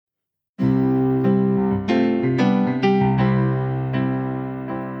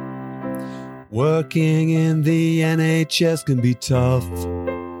Working in the NHS can be tough,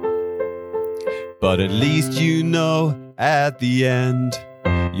 but at least you know at the end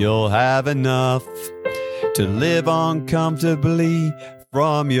you'll have enough to live on comfortably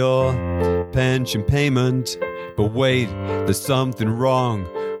from your pension payment. But wait, there's something wrong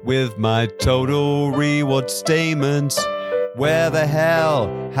with my total reward statement. Where the hell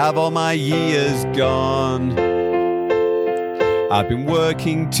have all my years gone? I've been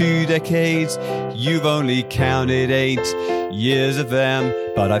working 2 decades, you've only counted 8 years of them,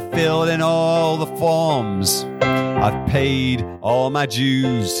 but I filled in all the forms, I've paid all my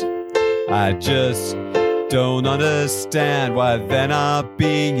dues. I just don't understand why they're not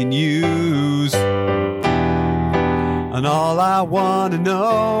being used. And all I want to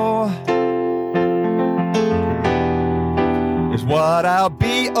know is what I'll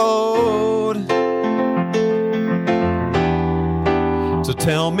be owed. So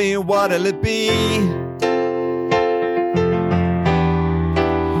tell me, what'll it be?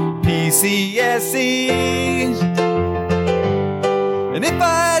 PCSE. And if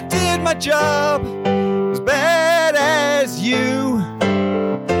I did my job as bad as you,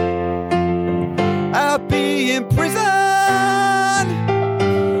 I'd be in prison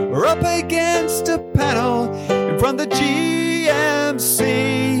or up against a panel in front of the GMC.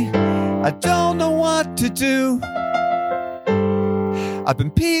 I don't know what to do. I've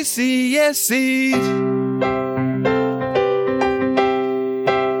been PCSE'd.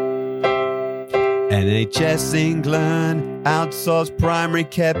 NHS England outsourced primary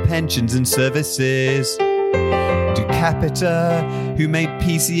care pensions and services to Capita, who made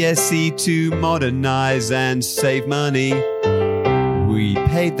PCSE to modernise and save money. We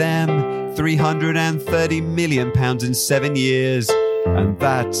paid them £330 million in 7 years, and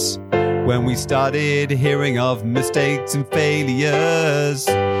that's when we started hearing of mistakes and failures.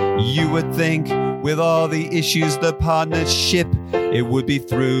 You would think with all the issues the partnership it would be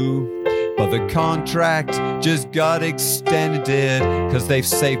through, but the contract just got extended because they've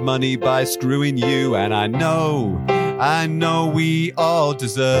saved money by screwing you. And I know we all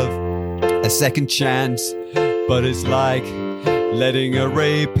deserve a second chance, but it's like letting a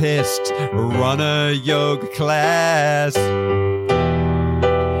rapist run a yoga class.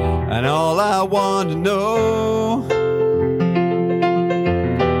 And all I want to know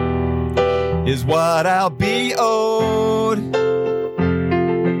is what I'll be owed.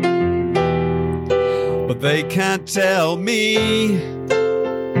 But they can't tell me,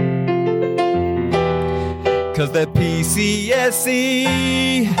 'cause they're PCSE.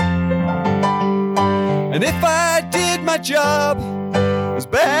 And if I did my job as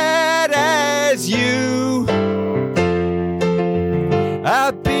bad as you,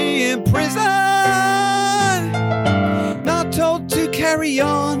 I'd be in prison, not told to carry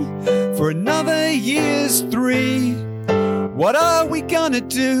on for another year's 3. What are we gonna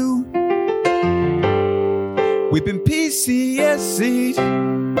do? We've been PCSE'd.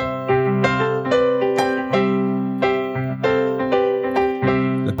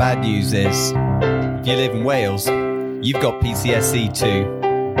 The bad news is, if you live in Wales, you've got PCSE too.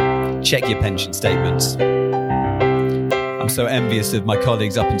 Check your pension statements. I'm so envious of my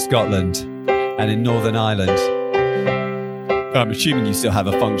colleagues up in Scotland and in Northern Ireland. I'm assuming you still have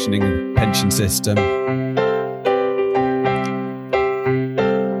a functioning pension system.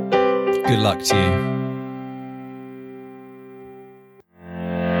 Good luck to you.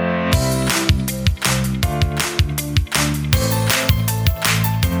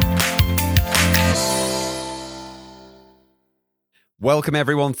 Welcome,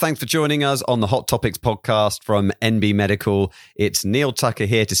 everyone. Thanks for joining us on the Hot Topics podcast from NB Medical. It's Neil Tucker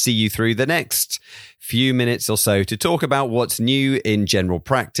here to see you through the next few minutes or so to talk about what's new in general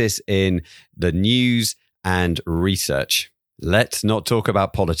practice in the news and research. Let's not talk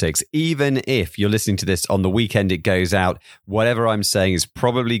about politics. Even if you're listening to this on the weekend it goes out, whatever I'm saying is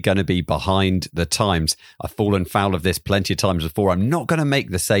probably going to be behind the times. I've fallen foul of this plenty of times before. I'm not going to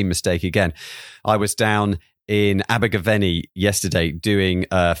make the same mistake again. I was down in Abergavenny yesterday doing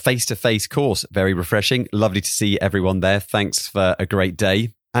a face-to-face course. Very refreshing. Lovely to see everyone there. Thanks for a great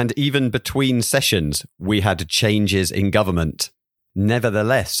day. And even between sessions, we had changes in government.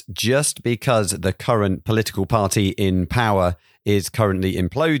 Nevertheless, just because the current political party in power is currently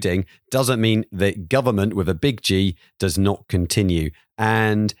imploding doesn't mean that government with a big G does not continue.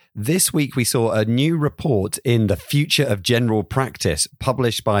 And this week we saw a new report in The Future of General Practice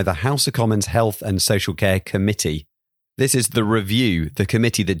published by the House of Commons Health and Social Care Committee. This is the review, the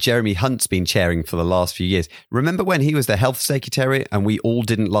committee that Jeremy Hunt's been chairing for the last few years. Remember when he was the health secretary and we all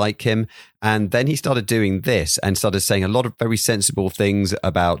didn't like him? And then he started doing this and started saying a lot of very sensible things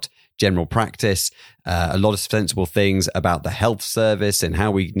about general practice, a lot of sensible things about the health service and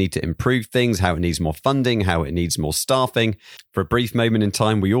how we need to improve things, how it needs more funding, how it needs more staffing. For a brief moment in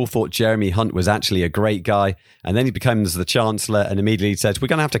time, we all thought Jeremy Hunt was actually a great guy, and then he becomes the Chancellor and immediately says, we're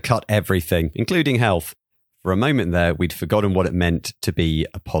going to have to cut everything, including health. For a moment there, we'd forgotten what it meant to be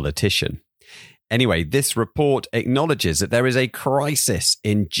a politician. Anyway, this report acknowledges that there is a crisis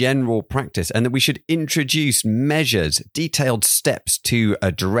in general practice and that we should introduce measures, detailed steps to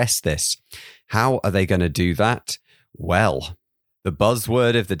address this. How are they going to do that? Well, the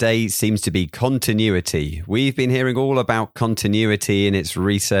buzzword of the day seems to be continuity. We've been hearing all about continuity in its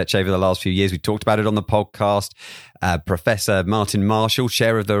research over the last few years. We talked about it on the podcast. Professor Martin Marshall,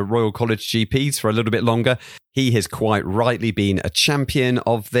 chair of the Royal College GPs for a little bit longer, he has quite rightly been a champion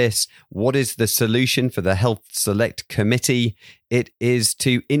of this. What is the solution for the Health Select Committee? It is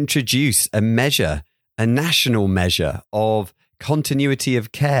to introduce a measure, a national measure of continuity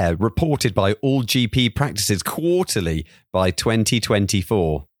of care reported by all GP practices quarterly by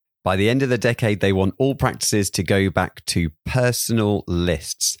 2024. By the end of the decade, they want all practices to go back to personal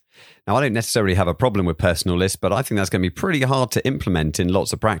lists. Now, I don't necessarily have a problem with personal lists, but I think that's going to be pretty hard to implement in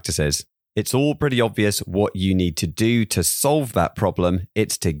lots of practices. It's all pretty obvious what you need to do to solve that problem.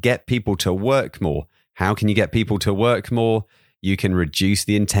 It's to get people to work more. How can you get people to work more? You can reduce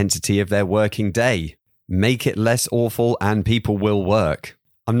the intensity of their working day. Make it less awful and people will work.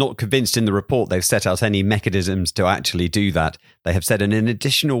 I'm not convinced in the report they've set out any mechanisms to actually do that. They have said an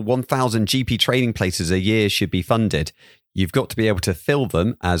additional 1,000 GP training places a year should be funded. You've got to be able to fill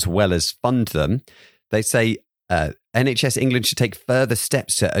them as well as fund them. They say NHS England should take further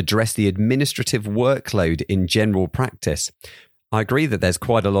steps to address the administrative workload in general practice. I agree that there's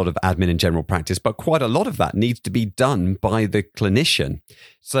quite a lot of admin in general practice, but quite a lot of that needs to be done by the clinician.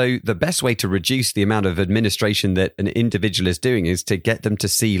 So the best way to reduce the amount of administration that an individual is doing is to get them to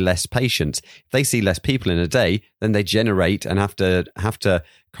see less patients. If they see less people in a day, then they generate and have to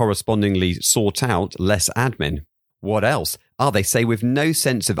correspondingly sort out less admin. What else? They say with no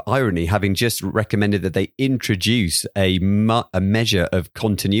sense of irony, having just recommended that they introduce a measure of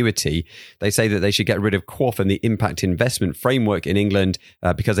continuity, they say that they should get rid of QOF and the impact investment framework in England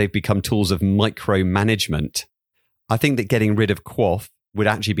because they've become tools of micromanagement. I think that getting rid of QOF would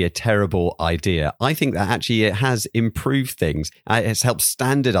actually be a terrible idea. I think that actually it has improved things. It has helped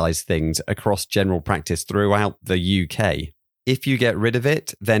standardize things across general practice throughout the UK. If you get rid of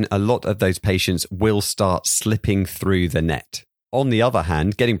it, then a lot of those patients will start slipping through the net. On the other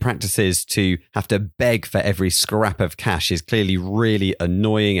hand, getting practices to have to beg for every scrap of cash is clearly really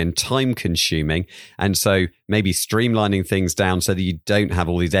annoying and time-consuming. And so maybe streamlining things down so that you don't have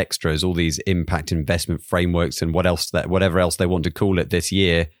all these extras, all these impact investment frameworks and whatever else they want to call it this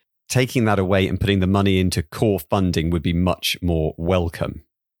year, taking that away and putting the money into core funding would be much more welcome.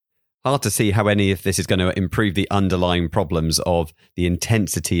 Hard to see how any of this is going to improve the underlying problems of the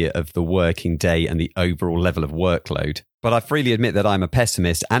intensity of the working day and the overall level of workload. But I freely admit that I'm a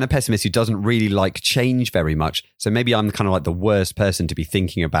pessimist, and a pessimist who doesn't really like change very much. So maybe I'm kind of like the worst person to be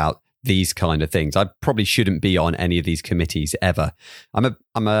thinking about these kind of things. I probably shouldn't be on any of these committees ever. I'm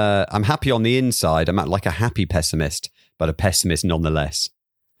happy on the inside. I'm like a happy pessimist, but a pessimist nonetheless.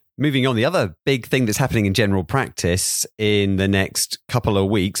 Moving on, the other big thing that's happening in general practice in the next couple of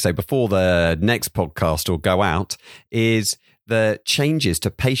weeks, so before the next podcast will go out, is the changes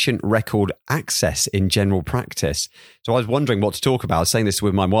to patient record access in general practice. So I was wondering what to talk about. I was saying this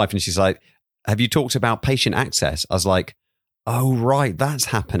with my wife and she's like, have you talked about patient access? I was like, oh, right, that's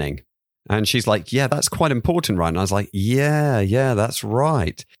happening. And she's like, yeah, that's quite important, right? And I was like, yeah, that's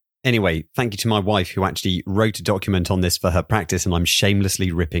right. Anyway, thank you to my wife who actually wrote a document on this for her practice, and I'm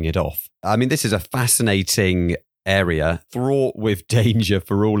shamelessly ripping it off. I mean, this is a fascinating area, fraught with danger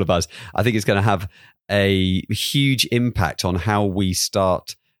for all of us. I think it's going to have a huge impact on how we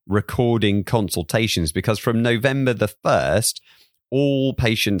start recording consultations, because from November the 1st, all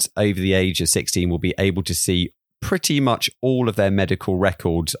patients over the age of 16 will be able to see pretty much all of their medical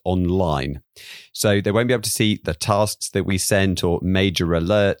records online. So they won't be able to see the tasks that we sent or major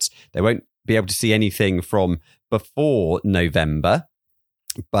alerts. They won't be able to see anything from before November,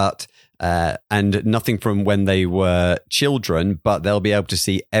 but and nothing from when they were children, but they'll be able to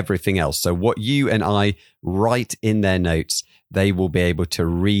see everything else. So what you and I write in their notes, they will be able to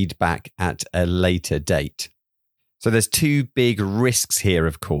read back at a later date. So there's two big risks here,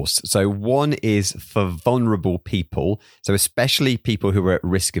 of course. So one is for vulnerable people, so especially people who are at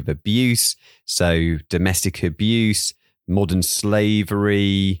risk of abuse, so domestic abuse, modern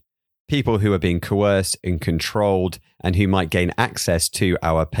slavery, people who are being coerced and controlled and who might gain access to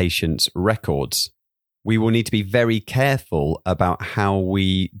our patients' records. we will need to be very careful about how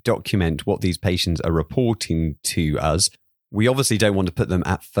we document what these patients are reporting to us. We obviously don't want to put them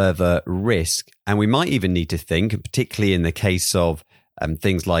at further risk. And we might even need to think, particularly in the case of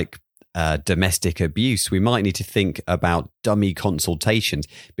things like domestic abuse, we might need to think about dummy consultations,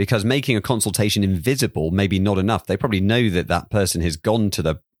 because making a consultation invisible may be not enough. They probably know that that person has gone to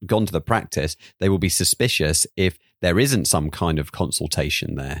the practice. They will be suspicious if there isn't some kind of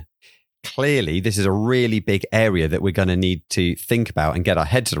consultation there. Clearly, this is a really big area that we're going to need to think about and get our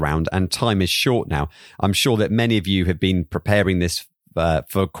heads around, and time is short now. I'm sure that many of you have been preparing this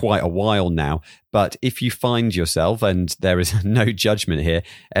for quite a while now, but if you find yourself, and there is no judgment here,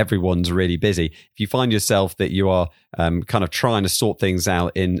 everyone's really busy. If you find yourself that you are kind of trying to sort things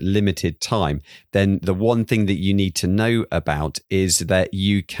out in limited time, then the one thing that you need to know about is that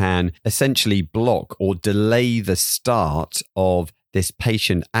you can essentially block or delay the start of this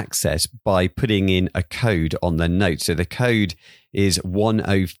patient access by putting in a code on the note. So the code is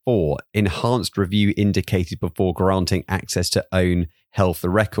 104, enhanced review indicated before granting access to own health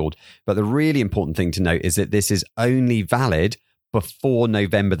record. But the really important thing to note is that this is only valid before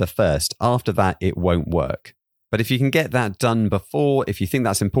November the 1st. After that, it won't work. But if you can get that done before, if you think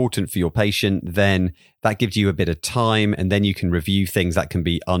that's important for your patient, then that gives you a bit of time, and then you can review things that can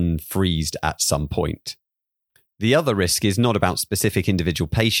be unfreezed at some point. The other risk is not about specific individual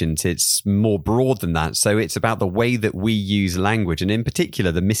patients, it's more broad than that. So it's about the way that we use language, and in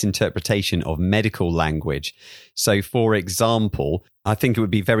particular, the misinterpretation of medical language. So for example, I think it would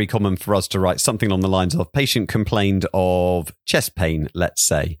be very common for us to write something along the lines of patient complained of chest pain, let's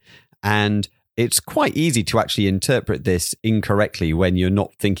say. And it's quite easy to actually interpret this incorrectly when you're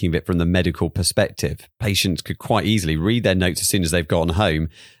not thinking of it from the medical perspective. Patients could quite easily read their notes as soon as they've gone home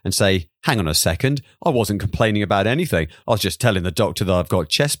and say, hang on a second, I wasn't complaining about anything. I was just telling the doctor that I've got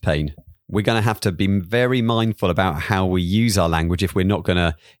chest pain. We're going to have to be very mindful about how we use our language if we're not going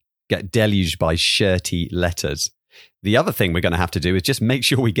to get deluged by shirty letters. The other thing we're going to have to do is just make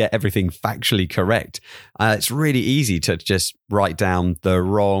sure we get everything factually correct. It's really easy to just write down the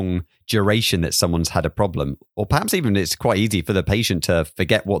wrong duration that someone's had a problem, or perhaps even it's quite easy for the patient to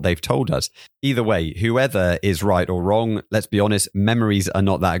forget what they've told us. Either way, whoever is right or wrong, let's be honest, memories are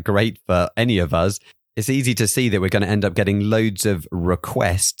not that great for any of us. It's easy to see that we're going to end up getting loads of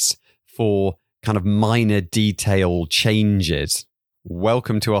requests for kind of minor detail changes.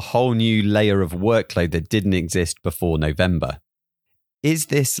 Welcome to a whole new layer of workload that didn't exist before November. Is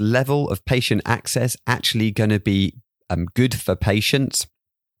this level of patient access actually going to be good for patients?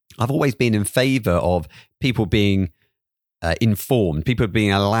 I've always been in favor of people being informed, people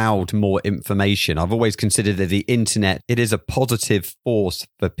being allowed more information. I've always considered that the internet, it is a positive force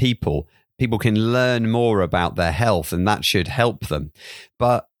for people. People can learn more about their health, and that should help them.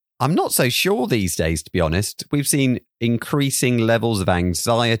 But I'm not so sure these days, to be honest. We've seen increasing levels of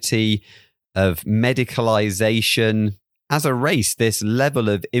anxiety, of medicalization. As a race, this level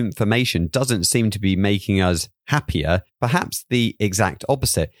of information doesn't seem to be making us happier, perhaps the exact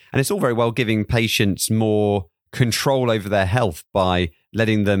opposite. And it's all very well giving patients more control over their health by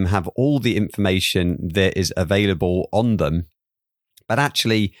letting them have all the information that is available on them. But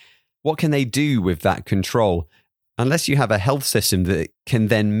actually, what can they do with that control? Unless you have a health system that can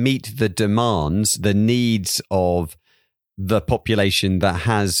then meet the demands, the needs of the population that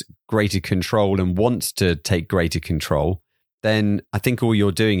has greater control and wants to take greater control, then I think all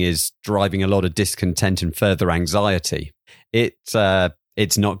you're doing is driving a lot of discontent and further anxiety. It's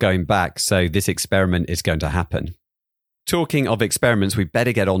not going back, so this experiment is going to happen. Talking of experiments, we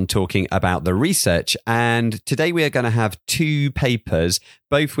better get on talking about the research. And today we are going to have two papers,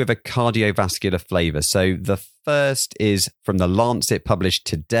 both with a cardiovascular flavor. So the first is from the Lancet, published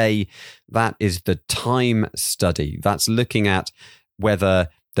today. That is the TIME study. That's looking at whether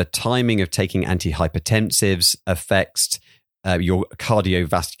the timing of taking antihypertensives affects your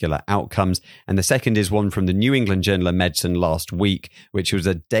cardiovascular outcomes. And the second is one from the New England Journal of Medicine last week, which was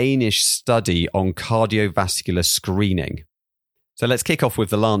a Danish study on cardiovascular screening. So let's kick off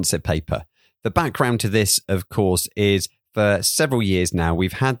with the Lancet paper. The background to this, of course, is for several years now,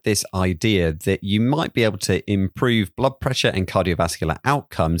 we've had this idea that you might be able to improve blood pressure and cardiovascular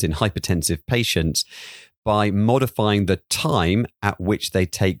outcomes in hypertensive patients by modifying the time at which they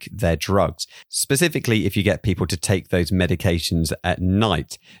take their drugs, specifically if you get people to take those medications at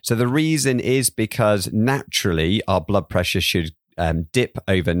night. So the reason is because naturally our blood pressure should dip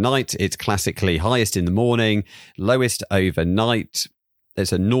overnight. It's classically highest in the morning, lowest overnight.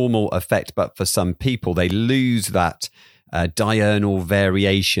 There's a normal effect, but for some people, they lose that diurnal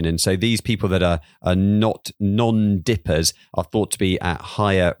variation. And so these people that are not non-dippers are thought to be at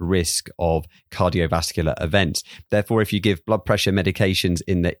higher risk of cardiovascular events. Therefore, if you give blood pressure medications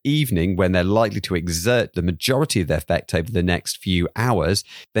in the evening when they're likely to exert the majority of their effect over the next few hours,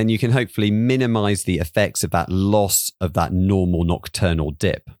 then you can hopefully minimize the effects of that loss of that normal nocturnal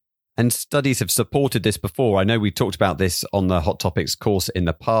dip. And studies have supported this before. I know we talked about this on the Hot Topics course in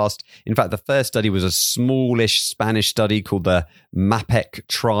the past. In fact, the first study was a smallish Spanish study called the MAPEC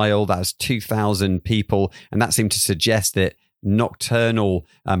trial. That was 2,000 people. And that seemed to suggest that nocturnal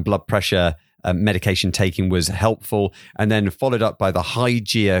blood pressure medication taking was helpful, and then followed up by the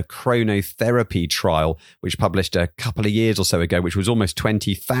HYGEA chronotherapy trial, which published a couple of years or so ago, which was almost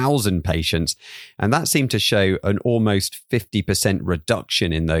 20,000 patients. And that seemed to show an almost 50%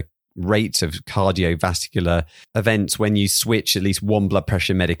 reduction in the rates of cardiovascular events when you switch at least one blood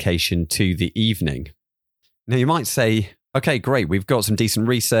pressure medication to the evening. Now, you might say, okay, great, we've got some decent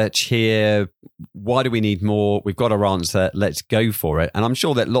research here. Why do we need more? We've got our answer. Let's go for it. And I'm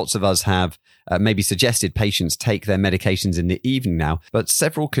sure that lots of us have maybe suggested patients take their medications in the evening now, but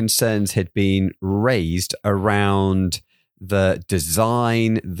several concerns had been raised around the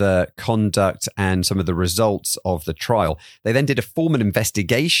design, the conduct, and some of the results of the trial. They then did a formal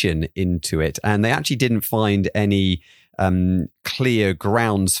investigation into it, and they actually didn't find any clear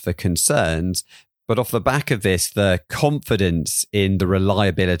grounds for concerns. But off the back of this, the confidence in the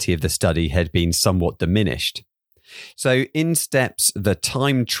reliability of the study had been somewhat diminished. So in steps the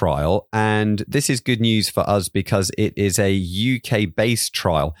TIME trial, and this is good news for us because it is a UK-based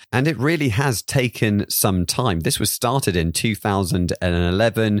trial, and it really has taken some time. This was started in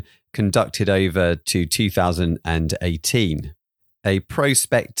 2011, conducted over to 2018. A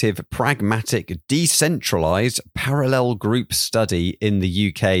prospective, pragmatic, decentralized, parallel group study in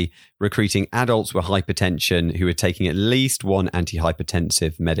the UK recruiting adults with hypertension who were taking at least one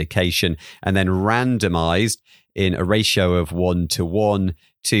antihypertensive medication and then randomized in a ratio of 1:1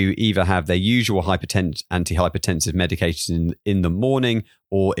 to either have their usual antihypertensive medication in the morning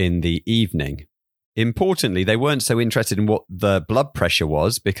or in the evening. Importantly, they weren't so interested in what the blood pressure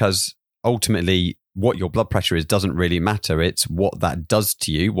was, because ultimately what your blood pressure is doesn't really matter. It's what that does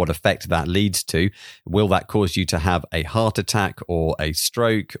to you, what effect that leads to. Will that cause you to have a heart attack or a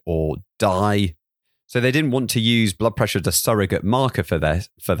stroke or die? So they didn't want to use blood pressure as a surrogate marker for that.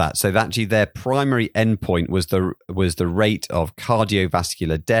 So actually their primary endpoint was the rate of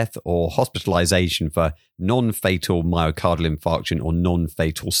cardiovascular death or hospitalization for non-fatal myocardial infarction or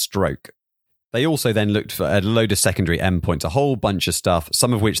non-fatal stroke. They also then looked for a load of secondary endpoints, a whole bunch of stuff,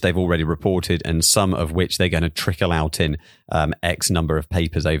 some of which they've already reported and some of which they're going to trickle out in X number of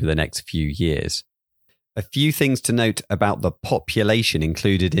papers over the next few years. A few things to note about the population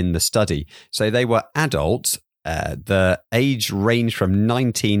included in the study. So they were adults. The age ranged from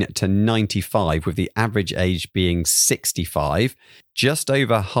 19 to 95, with the average age being 65. Just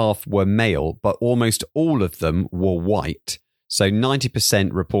over half were male, but almost all of them were white. So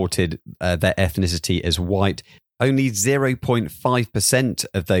 90% reported their ethnicity as white. Only 0.5%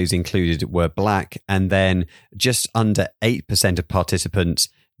 of those included were black, and then just under 8% of participants,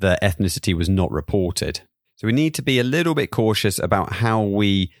 their ethnicity was not reported. So we need to be a little bit cautious about how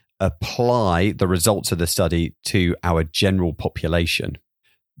we apply the results of the study to our general population.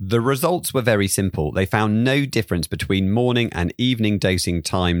 The results were very simple. They found no difference between morning and evening dosing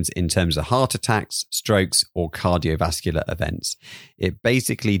times in terms of heart attacks, strokes, or cardiovascular events. It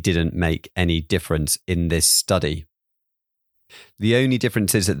basically didn't make any difference in this study. The only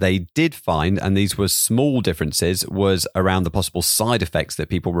differences that they did find, and these were small differences, was around the possible side effects that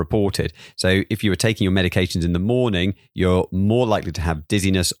people reported. So if you were taking your medications in the morning, you're more likely to have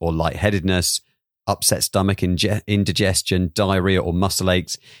dizziness or lightheadedness, upset stomach, indigestion, diarrhea, or muscle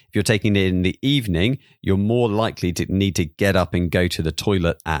aches. If you're taking it in the evening, you're more likely to need to get up and go to the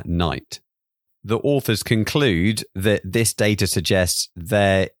toilet at night. The authors conclude that this data suggests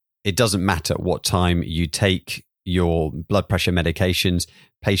that it doesn't matter what time you take your blood pressure medications.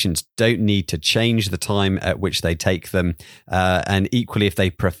 Patients don't need to change the time at which they take them. And equally, if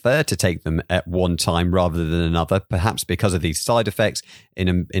they prefer to take them at one time rather than another, perhaps because of these side effects,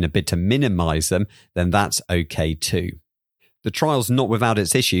 in a bid to minimize them, then that's okay too. The trial's not without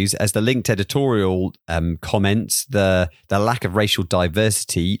its issues, as the linked editorial comments, the lack of racial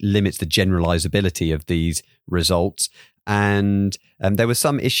diversity limits the generalizability of these results. And there were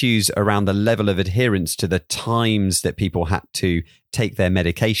some issues around the level of adherence to the times that people had to take their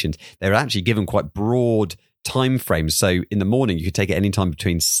medications. They were actually given quite broad time frames. So in the morning, you could take it anytime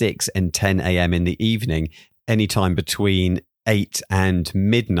between 6 and 10 a.m. in the evening, anytime between 8 and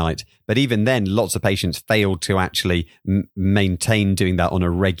midnight. But even then, lots of patients failed to actually maintain doing that on a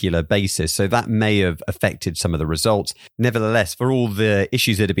regular basis. So that may have affected some of the results. Nevertheless, for all the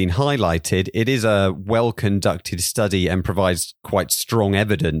issues that have been highlighted, it is a well-conducted study and provides quite strong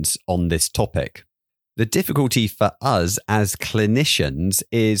evidence on this topic. The difficulty for us as clinicians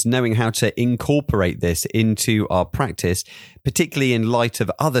is knowing how to incorporate this into our practice, particularly in light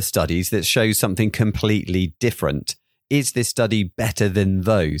of other studies that show something completely different. Is this study better than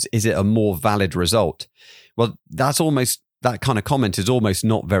those? Is it a more valid result? Well, that kind of comment is almost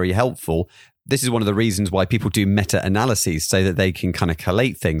not very helpful. This is one of the reasons why people do meta-analyses so that they can kind of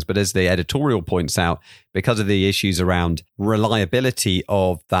collate things. But as the editorial points out, because of the issues around reliability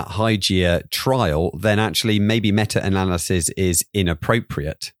of that Hygeia trial, then actually maybe meta-analysis is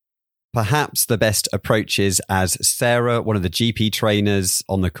inappropriate. Perhaps the best approach is, as Sarah, one of the GP trainers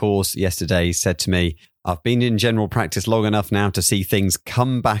on the course yesterday, said to me, I've been in general practice long enough now to see things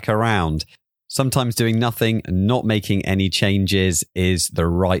come back around. Sometimes doing nothing and not making any changes is the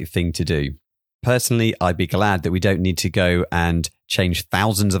right thing to do. Personally, I'd be glad that we don't need to go and change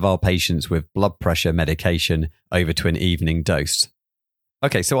thousands of our patients with blood pressure medication over to an evening dose.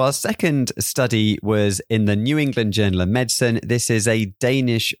 Okay, so our second study was in the New England Journal of Medicine. This is a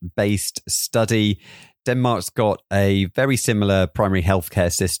Danish-based study. Denmark's got a very similar primary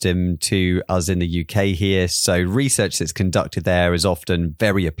healthcare system to us in the UK here, so research that's conducted there is often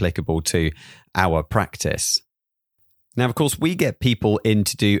very applicable to our practice. Now, of course, we get people in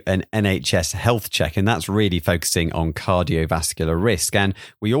to do an NHS health check, and that's really focusing on cardiovascular risk. And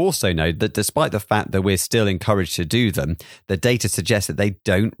we also know that despite the fact that we're still encouraged to do them, the data suggests that they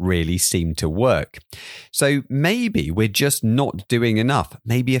don't really seem to work. So maybe we're just not doing enough.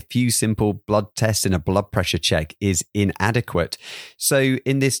 Maybe a few simple blood tests and a blood pressure check is inadequate. So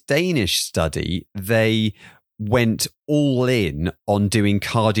in this Danish study, they went all in on doing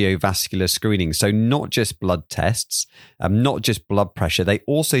cardiovascular screening. So not just blood tests, not just blood pressure. They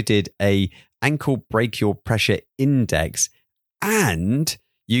also did a ankle brachial pressure index, and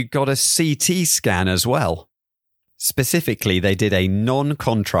you got a CT scan as well. Specifically, they did a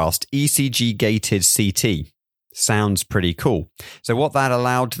non-contrast ECG-gated CT. Sounds pretty cool. So what that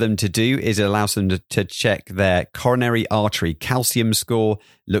allowed them to do is it allows them to check their coronary artery calcium score,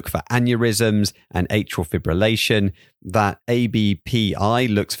 look for aneurysms and atrial fibrillation. That ABPI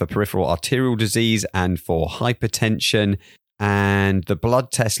looks for peripheral arterial disease and for hypertension. And the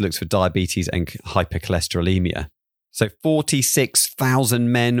blood test looks for diabetes and hypercholesterolemia. So 46,000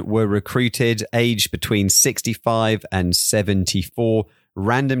 men were recruited, aged between 65 and 74,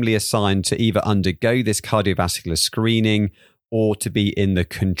 randomly assigned to either undergo this cardiovascular screening or to be in the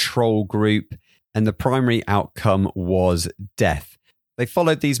control group. And the primary outcome was death. They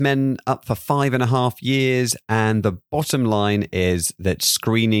followed these men up for 5.5 years. And the bottom line is that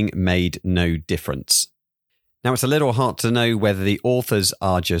screening made no difference. Now, it's a little hard to know whether the authors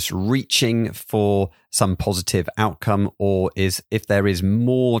are just reaching for some positive outcome or if there is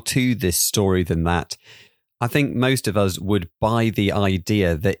more to this story than that. I think most of us would buy the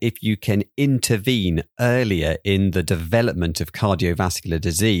idea that if you can intervene earlier in the development of cardiovascular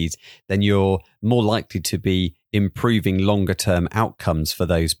disease, then you're more likely to be improving longer term outcomes for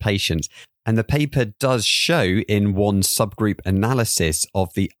those patients. And the paper does show in one subgroup analysis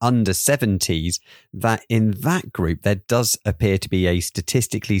of the under 70s that in that group, there does appear to be a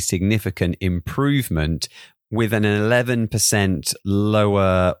statistically significant improvement with an 11%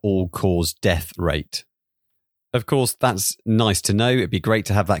 lower all-cause death rate. Of course, that's nice to know. It'd be great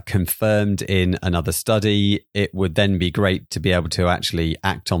to have that confirmed in another study. It would then be great to be able to actually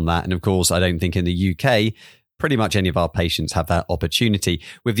act on that. And of course, I don't think in the UK, pretty much any of our patients have that opportunity,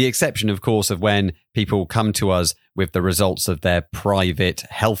 with the exception, of course, of when people come to us with the results of their private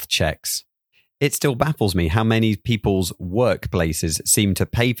health checks. It still baffles me how many people's workplaces seem to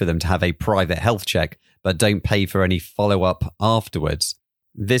pay for them to have a private health check, but don't pay for any follow-up afterwards.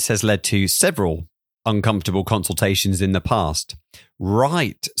 This has led to several uncomfortable consultations in the past.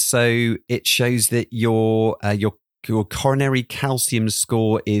 Right. So it shows that your coronary calcium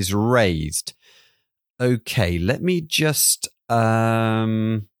score is raised. Okay, let me just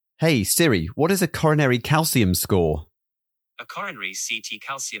hey Siri, what is a coronary calcium score? A coronary CT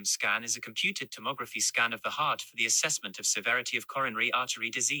calcium scan is a computed tomography scan of the heart for the assessment of severity of coronary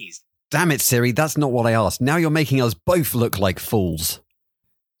artery disease. Damn it, Siri, that's not what I asked. Now you're making us both look like fools.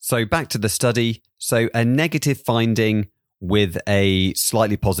 So back to the study. So a negative finding with a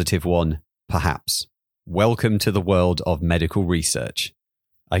slightly positive one, perhaps. Welcome to the world of medical research.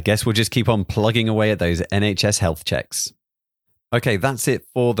 I guess we'll just keep on plugging away at those NHS health checks. Okay, that's it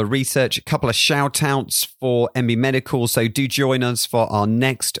for the research. A couple of shout outs for NB Medical. So do join us for our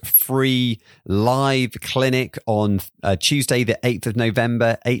next free live clinic on Tuesday, the 8th of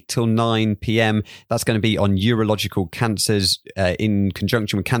November, 8 till 9 p.m. That's going to be on urological cancers in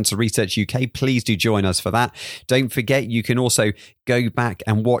conjunction with Cancer Research UK. Please do join us for that. Don't forget, you can also go back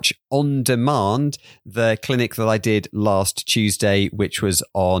and watch on demand the clinic that I did last Tuesday, which was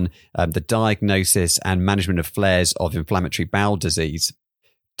on the diagnosis and management of flares of inflammatory bowel disease.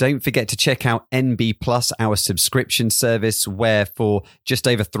 Don't forget to check out NB Plus, our subscription service, where for just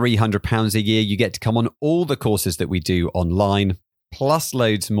over £300 a year, you get to come on all the courses that we do online, plus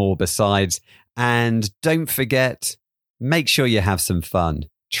loads more besides. And don't forget, make sure you have some fun.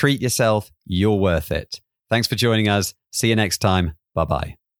 Treat yourself. You're worth it. Thanks for joining us. See you next time. Bye-bye.